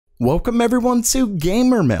Welcome everyone to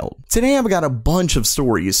Gamer Meld. Today I've got a bunch of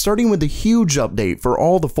stories, starting with a huge update for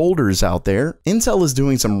all the folders out there. Intel is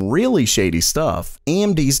doing some really shady stuff,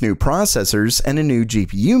 AMD's new processors, and a new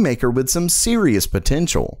GPU maker with some serious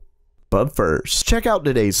potential. But first, check out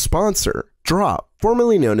today's sponsor, Drop,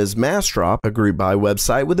 formerly known as Massdrop, a group buy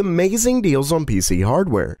website with amazing deals on PC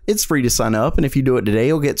hardware. It's free to sign up, and if you do it today,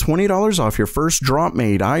 you'll get $20 off your first Drop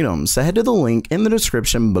made items. So head to the link in the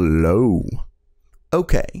description below.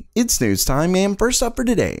 Okay, it's news time, and first up for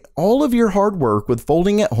today, all of your hard work with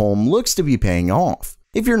folding at home looks to be paying off.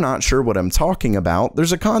 If you're not sure what I'm talking about,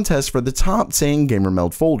 there's a contest for the top 10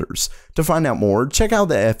 GamerMeld folders. To find out more, check out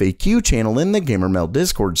the FAQ channel in the GamerMeld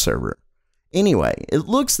Discord server. Anyway, it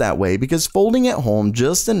looks that way because Folding at Home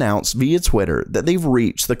just announced via Twitter that they've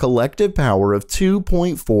reached the collective power of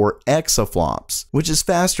 2.4 exaflops, which is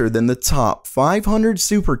faster than the top 500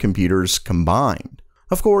 supercomputers combined.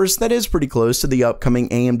 Of course, that is pretty close to the upcoming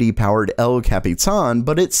AMD-powered El Capitan,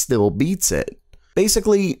 but it still beats it.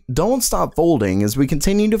 Basically, don't stop folding as we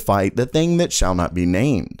continue to fight the thing that shall not be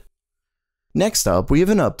named. Next up, we have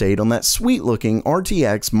an update on that sweet-looking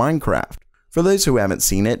RTX Minecraft. For those who haven't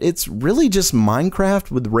seen it, it's really just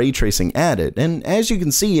Minecraft with ray tracing added, and as you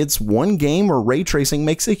can see, it's one game where ray tracing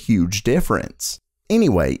makes a huge difference.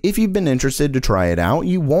 Anyway, if you've been interested to try it out,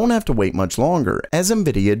 you won't have to wait much longer, as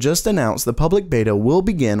Nvidia just announced the public beta will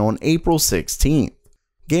begin on April 16th.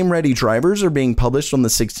 Game-ready drivers are being published on the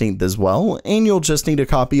 16th as well, and you'll just need a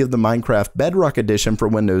copy of the Minecraft Bedrock Edition for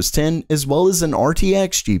Windows 10 as well as an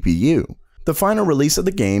RTX GPU. The final release of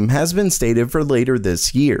the game has been stated for later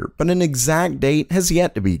this year, but an exact date has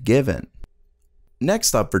yet to be given.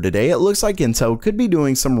 Next up for today, it looks like Intel could be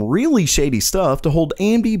doing some really shady stuff to hold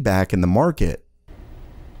AMD back in the market.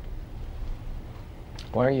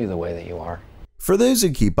 Why are you the way that you are? For those who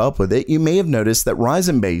keep up with it, you may have noticed that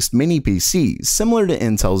Ryzen-based mini PCs, similar to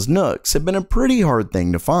Intel's NUCs, have been a pretty hard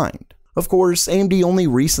thing to find. Of course, AMD only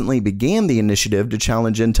recently began the initiative to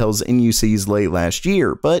challenge Intel's NUCs late last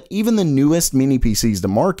year, but even the newest mini PCs to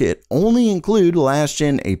market only include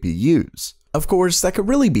last-gen APUs. Of course, that could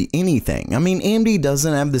really be anything. I mean, AMD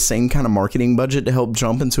doesn't have the same kind of marketing budget to help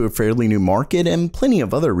jump into a fairly new market, and plenty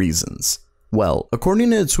of other reasons. Well,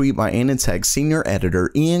 according to a tweet by Anitech's senior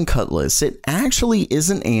editor Ian Cutlass, it actually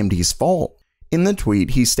isn't AMD's fault. In the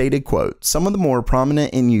tweet, he stated, quote, "Some of the more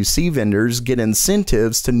prominent NUC vendors get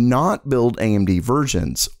incentives to not build AMD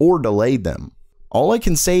versions or delay them. All I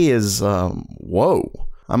can say is, whoa.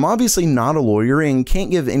 I'm obviously not a lawyer and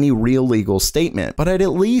can't give any real legal statement, but I'd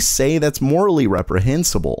at least say that's morally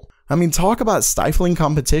reprehensible. I mean, talk about stifling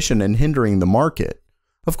competition and hindering the market."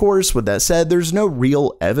 Of course, with that said, there's no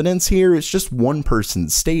real evidence here, it's just one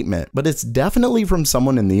person's statement, but it's definitely from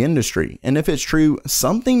someone in the industry, and if it's true,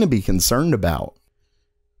 something to be concerned about.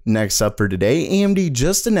 Next up for today, AMD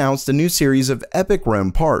just announced a new series of Epic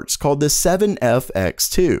Rome parts called the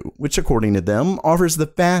 7FX2, which according to them, offers the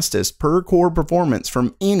fastest per-core performance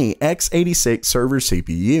from any x86 server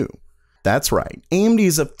CPU. That's right, AMD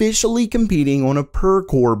is officially competing on a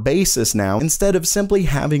per-core basis now instead of simply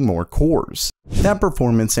having more cores. That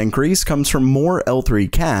performance increase comes from more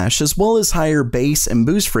L3 cache as well as higher base and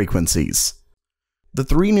boost frequencies. The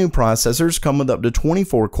three new processors come with up to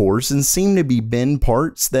 24 cores and seem to be bin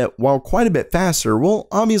parts that, while quite a bit faster, will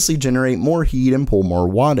obviously generate more heat and pull more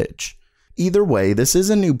wattage. Either way, this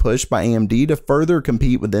is a new push by AMD to further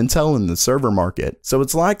compete with Intel in the server market, so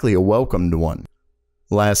it's likely a welcomed one.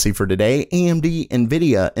 Lastly for today, AMD,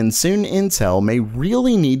 Nvidia, and soon Intel may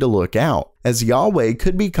really need to look out, as Huawei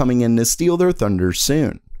could be coming in to steal their thunder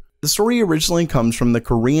soon. The story originally comes from the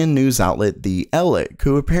Korean news outlet The Elic,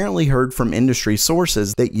 who apparently heard from industry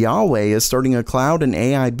sources that Huawei is starting a cloud and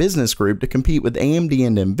AI business group to compete with AMD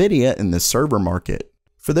and Nvidia in the server market.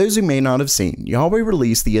 For those who may not have seen, Huawei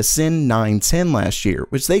released the Ascend 910 last year,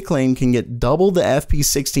 which they claim can get double the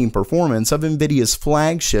FP16 performance of Nvidia's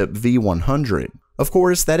flagship V100. Of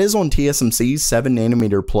course, that is on TSMC's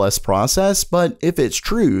 7nm plus process, but if it's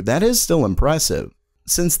true, that is still impressive.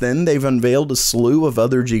 Since then, they've unveiled a slew of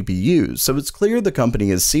other GPUs, so it's clear the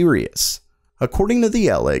company is serious. According to the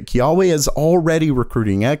Elic, Huawei is already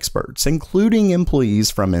recruiting experts, including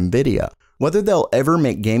employees from Nvidia. Whether they'll ever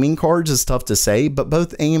make gaming cards is tough to say, but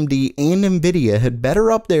both AMD and Nvidia had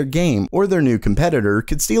better up their game, or their new competitor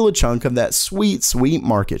could steal a chunk of that sweet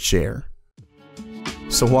market share.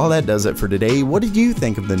 So while that does it for today, what did you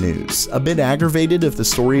think of the news? A bit aggravated if the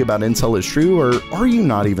story about Intel is true, or are you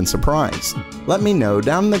not even surprised? Let me know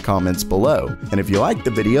down in the comments below, and if you liked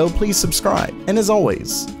the video, please subscribe, and as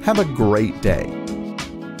always, have a great day.